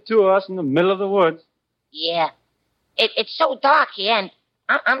 just the two of us in the middle of the woods. Yeah. It's so dark here, and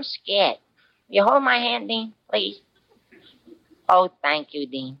I'm scared. You hold my hand, Dean, please? Oh, thank you,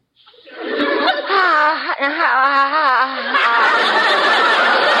 Dean.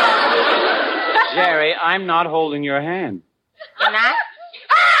 Jerry, I'm not holding your hand. You're not?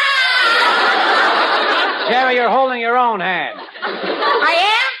 Jerry, you're holding your own hand. I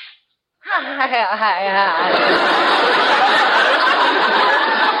am?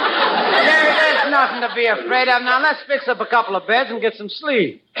 Jerry, there's nothing to be afraid of. Now, let's fix up a couple of beds and get some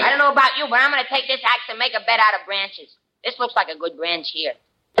sleep. I don't know about you, but I'm going to take this axe and make a bed out of branches. This looks like a good branch here.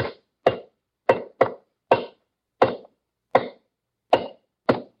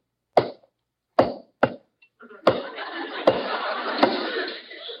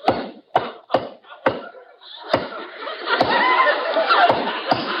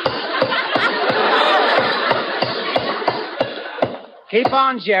 Keep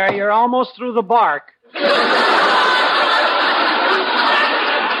on, Jerry. You're almost through the bark. Look,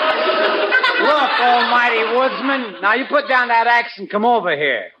 almighty woodsman. Now, you put down that axe and come over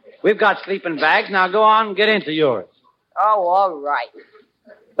here. We've got sleeping bags. Now, go on and get into yours. Oh, all right.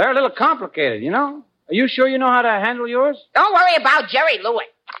 They're a little complicated, you know. Are you sure you know how to handle yours? Don't worry about Jerry Lewis.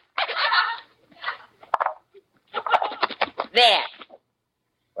 There.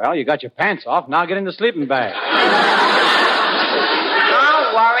 Well, you got your pants off. Now get in the sleeping bag.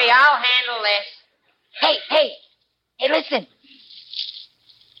 Don't worry, I'll handle this. Hey, listen.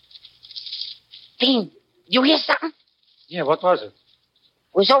 Dean, you hear something? Yeah, what was it? It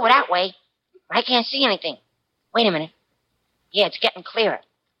was over that way, but I can't see anything. Wait a minute. Yeah, it's getting clearer.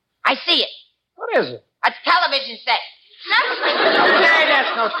 I see it. What is it? A television set. Okay,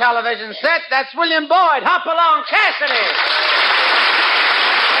 that's no television set. That's William Boyd. Hop along, Cassidy.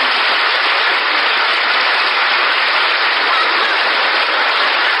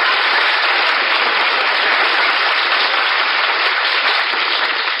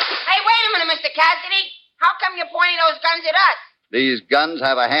 Mr. Cassidy, how come you're pointing those guns at us? These guns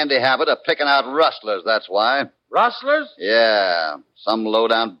have a handy habit of picking out rustlers, that's why. Rustlers? Yeah. Some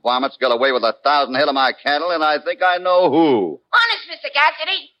low-down varmints got away with 1,000 head of my cattle, and I think I know who. Honest, Mr.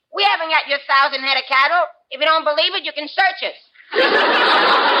 Cassidy, we haven't got your 1,000 head of cattle. If you don't believe it, you can search us.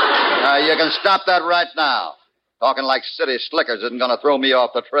 You can stop that right now. Talking like city slickers isn't going to throw me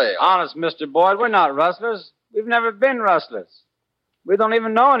off the trail. Honest, Mr. Boyd, we're not rustlers. We've never been rustlers. We don't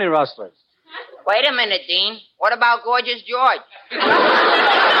even know any rustlers. Wait a minute, Dean. What about Gorgeous George?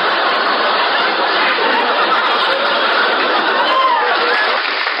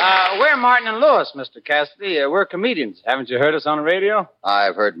 We're Martin and Lewis, Mr. Cassidy. We're comedians. Haven't you heard us on the radio?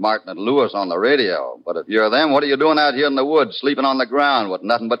 I've heard Martin and Lewis on the radio. But if you're them, what are you doing out here in the woods, sleeping on the ground with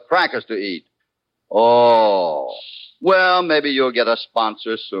nothing but crackers to eat? Oh. Well, maybe you'll get a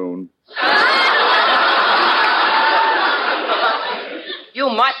sponsor soon. You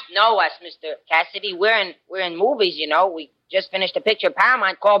must know us, Mr. Cassidy. We're in movies, you know. We just finished a picture at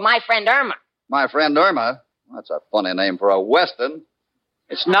Paramount called My Friend Irma. My Friend Irma? That's a funny name for a Western.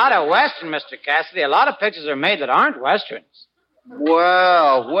 It's not a Western, Mr. Cassidy. A lot of pictures are made that aren't Westerns.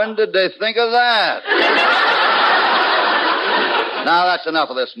 Well, when did they think of that? Now, that's enough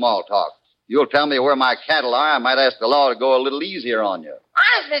of this small talk. You'll tell me where my cattle are. I might ask the law to go a little easier on you.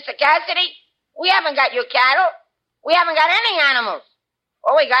 Honest, Mr. Cassidy, we haven't got your cattle. We haven't got any animals.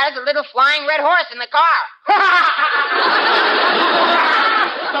 All we got is a little flying red horse in the car.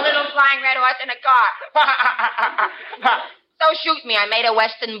 A little flying red horse in the car. So shoot me. I made a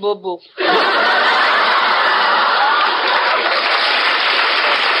Western boo-boo.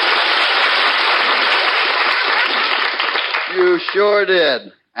 You sure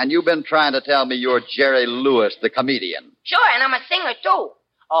did. And you've been trying to tell me you're Jerry Lewis, the comedian. Sure, and I'm a singer, too.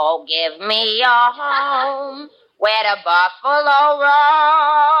 Oh, give me a home where the buffalo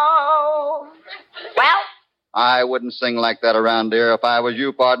roam. Well? I wouldn't sing like that around here if I was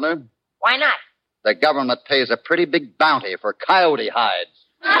you, partner. Why not? The government pays a pretty big bounty for coyote hides.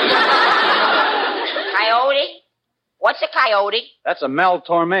 Coyote? What's a coyote? That's a Mel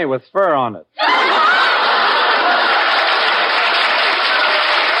Torme with fur on it.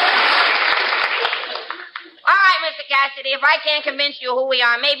 All right, Mr. Cassidy, if I can't convince you who we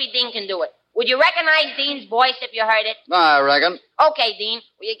are, maybe Dean can do it. Would you recognize Dean's voice if you heard it? I reckon. Okay, Dean,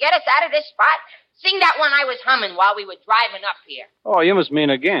 will you get us out of this spot? Sing that one I was humming while we were driving up here. Oh, you must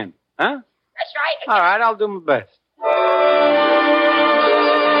mean again, huh? That's right. All right, I'll do my best.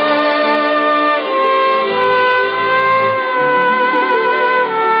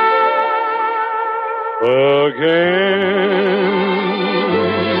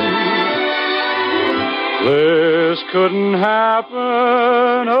 Again, this couldn't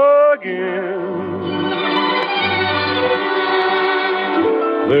happen again.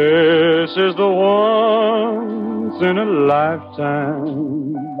 This is the once in a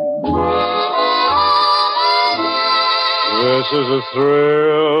lifetime. This is a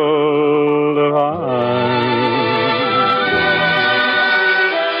thrill divine.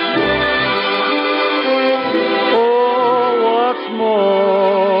 Oh, what's more,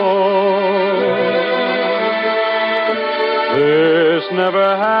 this never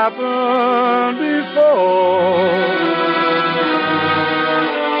happened before.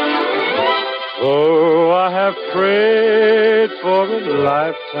 Oh, I have prayed for a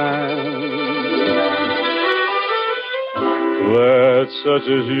lifetime that such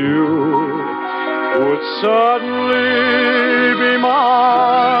as you would suddenly be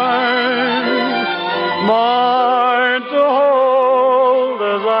mine, mine to hold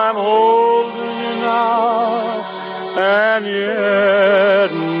as I'm holding you now, and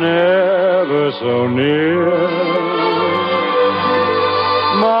yet never so near,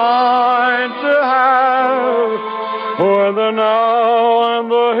 mine to have when the now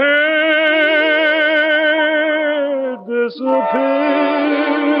and the here disappear.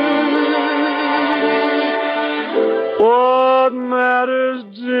 What matters,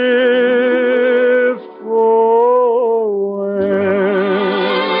 dear, for when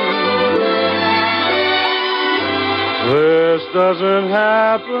this doesn't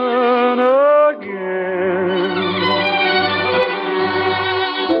happen again,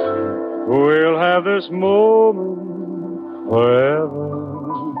 we'll have this moment forever.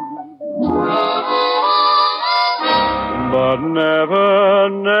 But never,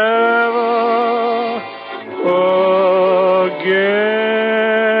 never again.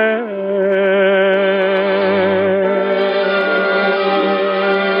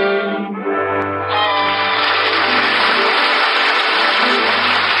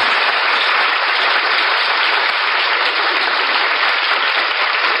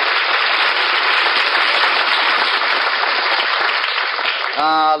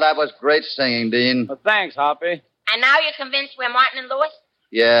 Ah, that was great singing, Dean. Well, thanks, Hoppy. And now you're convinced we're Martin and Lewis?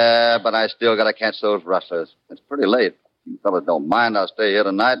 Yeah, but I still got to catch those rustlers. It's pretty late. You fellas don't mind, I'll stay here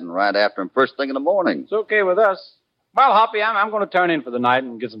tonight and ride after them first thing in the morning. It's okay with us. Well, Hoppy, I'm going to turn in for the night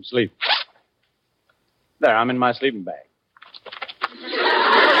and get some sleep. There, I'm in my sleeping bag.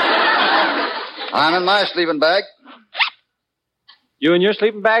 I'm in my sleeping bag. You in your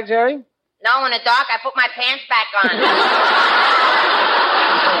sleeping bag, Jerry? No, in the dark, I put my pants back on.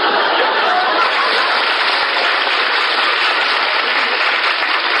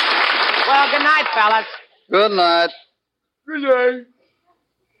 Well, good night, fellas. Good night. Good night.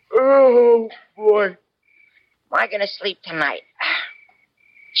 Oh, boy. Am I going to sleep tonight?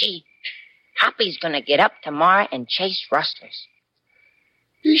 Gee, Hoppy's going to get up tomorrow and chase rustlers.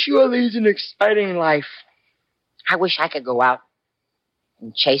 He sure leads an exciting life. I wish I could go out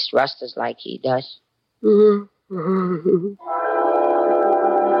and chase rustlers like he does.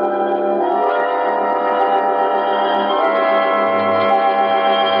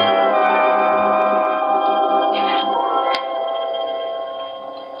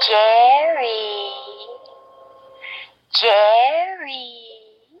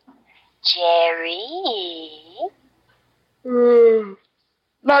 Jerry.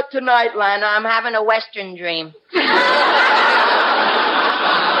 Not tonight, Lana. I'm having a Western dream.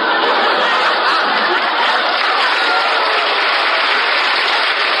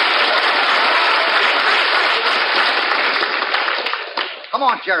 Come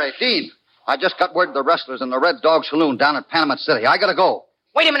on, Jerry. Dean, I just got word of the wrestlers in the Red Dog Saloon down at Panamint City. I gotta go.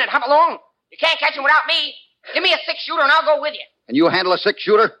 Wait a minute, hop along. You can't catch him without me. Give me a 6-shooter and I'll go with you. Can you handle a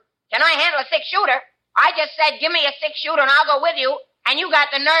 6-shooter? Can I handle a 6-shooter? I just said, give me a 6-shooter and I'll go with you. And you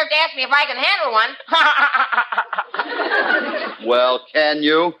got the nerve to ask me if I can handle one. Well, can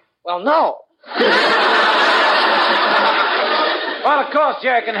you? Well, no. Well, of course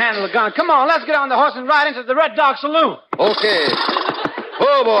Jerry can handle a gun. Come on, let's get on the horse and ride into the Red Dog Saloon. Okay.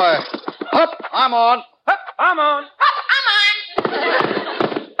 Oh, boy. Up, I'm on. Up, I'm on. Up, I'm on.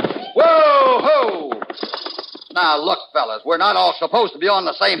 Whoa, ho. Now, look, fellas, we're not all supposed to be on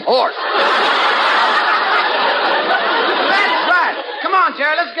the same horse. That's right. Come on,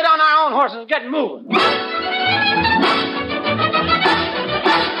 Jerry, let's get on our own horses and get moving. Boy,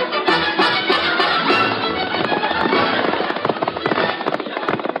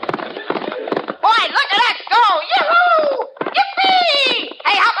 look at us go. Yoo-hoo! Yippee!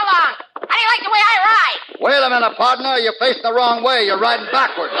 Hey, hop along. How do you like the way I ride? Wait a minute, partner. You're facing the wrong way. You're riding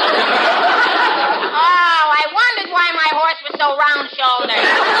backwards. Oh, I wondered why my horse was so round-shouldered.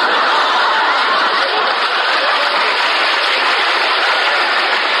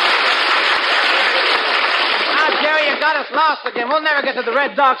 Now, Jerry, you got us lost again. We'll never get to the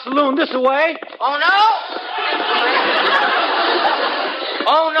Red Dog Saloon this way. Oh, no?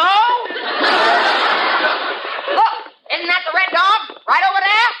 Oh, no? Look, isn't that the Red Dog? Right over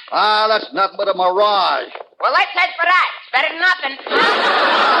there? Ah, that's nothing but a mirage. Well, let's head for that. It's better than nothing.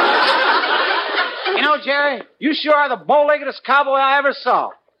 You know, Jerry, you sure are the bow-leggedest cowboy I ever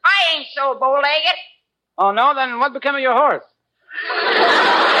saw. I ain't so bow-legged. Oh, no? Then what became of your horse?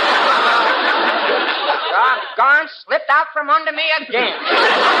 Doggone, slipped out from under me again.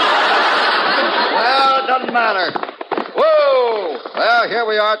 Well, it doesn't matter. Whoa! Well, here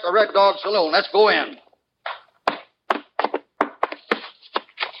we are at the Red Dog Saloon. Let's go in.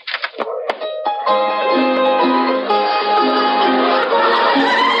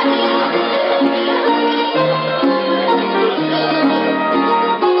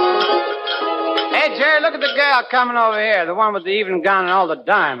 Look at the girl coming over here, the one with the even gown and all the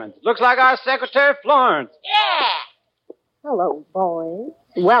diamonds. Looks like our secretary, Florence. Yeah. Hello, boys.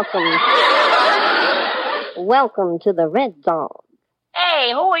 Welcome to the Red Dog.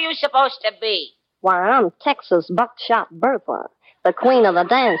 Hey, who are you supposed to be? Why, I'm Texas Buckshot Bertha, the queen of the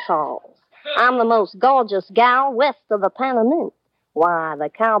dance halls. I'm the most gorgeous gal west of the Panamint. Why, the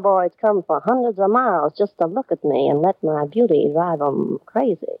cowboys come for hundreds of miles just to look at me and let my beauty drive them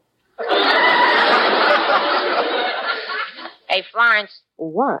crazy. Hey, Florence.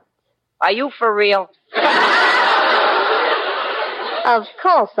 What? Are you for real? Of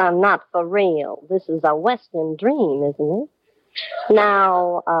course I'm not for real. This is a Western dream, isn't it?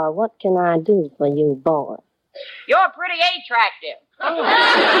 Now, what can I do for you, boy? You're pretty attractive.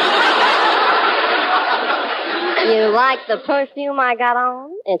 You like the perfume I got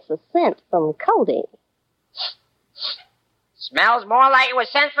on? It's a scent from Cody. Smells more like it was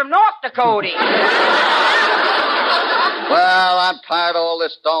sent from North Dakota. Well, I'm tired of all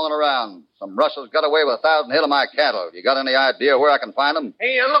this stalling around. Some rustlers got away with 1,000 head of my cattle. You got any idea where I can find them?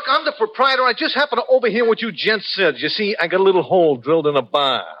 Hey, look, I'm the proprietor. I just happened to overhear what you gents said. You see, I got a little hole drilled in a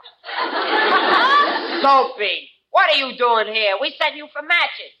bar. Sophie, what are you doing here? We sent you for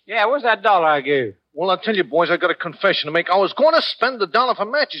matches. Yeah, where's that dollar I gave? Well, I'll tell you, boys, I got a confession to make. I was going to spend the dollar for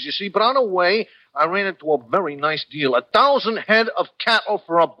matches, you see, but on the way, I ran into a very nice deal. 1,000 head of cattle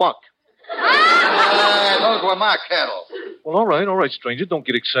for $1. Those were my cattle. Well, all right, stranger. Don't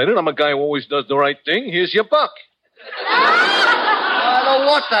get excited. I'm a guy who always does the right thing. Here's your $1. I don't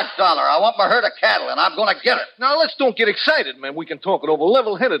want that dollar. I want my herd of cattle, and I'm going to get it. Now, let's don't get excited, man. We can talk it over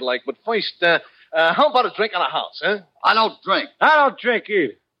level-headed like. But first, how about a drink on a house, huh? I don't drink. I don't drink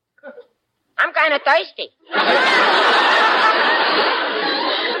either. I'm kind of thirsty.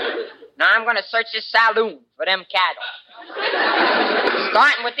 Now I'm going to search this saloon for them cattle.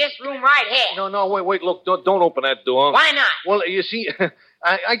 Starting with this room right here. No, wait, look, don't open that door. Why not? Well, you see,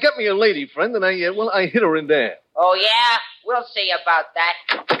 I got me a lady friend, and I hid her in there. Oh, yeah? We'll see about that.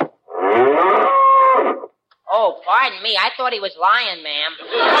 Oh, pardon me. I thought he was lying, ma'am.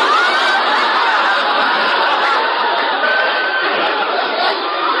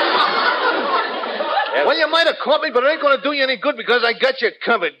 Well, you might have caught me, but it ain't going to do you any good because I got you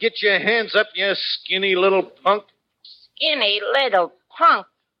covered. Get your hands up, you skinny little punk. Skinny little punk?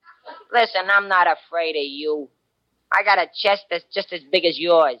 Listen, I'm not afraid of you. I got a chest that's just as big as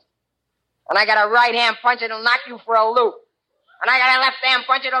yours. And I got a right-hand punch that'll knock you for a loop. And I got a left-hand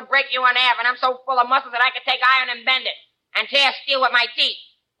punch that'll break you in half. And I'm so full of muscle that I can take iron and bend it. And tear steel with my teeth.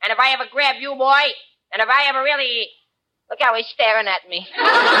 And if I ever grab you, boy, and if I ever really... Look how he's staring at me.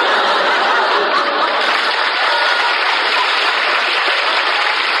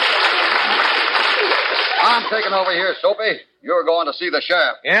 I'm taking over here, Soapy. You're going to see the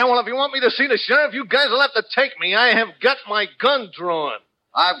sheriff. Yeah, well, if you want me to see the sheriff, you guys will have to take me. I have got my gun drawn.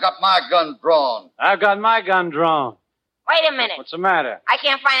 I've got my gun drawn. I've got my gun drawn. Wait a minute. What's the matter? I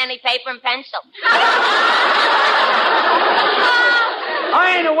can't find any paper and pencil.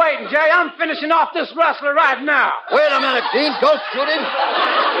 I ain't waiting, Jerry. I'm finishing off this rustler right now. Wait a minute, Dean. Don't shoot him.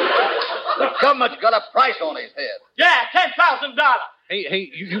 The government's got a price on his head. Yeah, $10,000. Hey,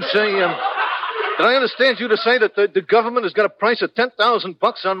 you say, did I understand you to say that the government has got a price of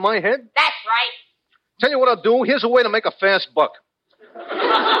 $10,000 on my head? That's right. Tell you what I'll do. Here's a way to make a fast buck.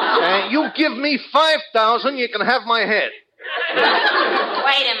 You give me $5,000, you can have my head.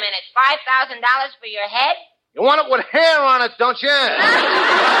 Wait a minute. $5,000 for your head? You want it with hair on it, don't you?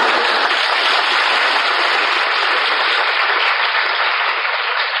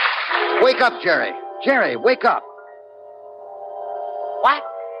 Wake up, Jerry. Jerry, wake up. What?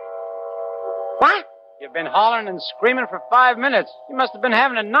 What? You've been hollering and screaming for 5 minutes. You must have been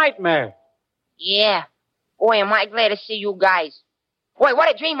having a nightmare. Yeah. Boy, am I glad to see you guys. Boy,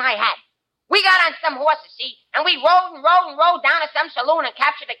 what a dream I had. We got on some horses, see, and we rode down to some saloon and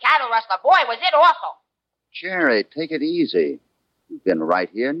captured a cattle rustler. Boy, was it awful. Jerry, take it easy. You've been right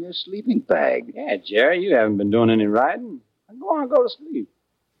here in your sleeping bag. Yeah, Jerry, you haven't been doing any riding. Go on, go to sleep.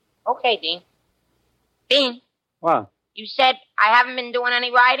 Okay, Dean. Dean. What? You said I haven't been doing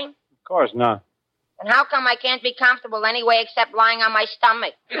any riding? Of course not. Then how come I can't be comfortable anyway except lying on my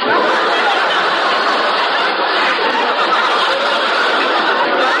stomach?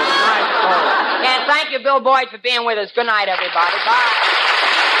 Yeah, thank you, Bill Boyd, for being with us. Good night, everybody. Bye.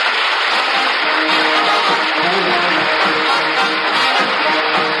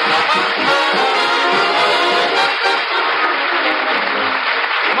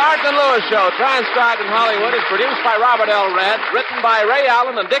 The Mark and Lewis Show, transcribed in Hollywood, is produced by Robert L. Red, written by Ray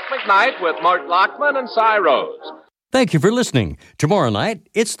Allen and Dick McKnight, with Mort Lockman and Cy Rose. Thank you for listening. Tomorrow night,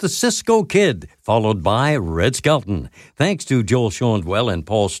 it's the Cisco Kid, followed by Red Skelton. Thanks to Joel Schoenwell and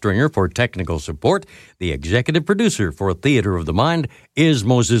Paul Stringer for technical support. The executive producer for Theater of the Mind is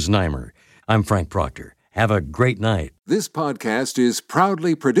Moses Neimer. I'm Frank Proctor. Have a great night. This podcast is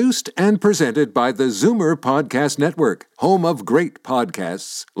proudly produced and presented by the Zoomer Podcast Network, home of great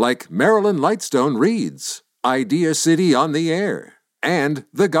podcasts like Marilyn Lightstone Reads, Idea City on the Air, and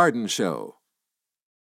The Garden Show.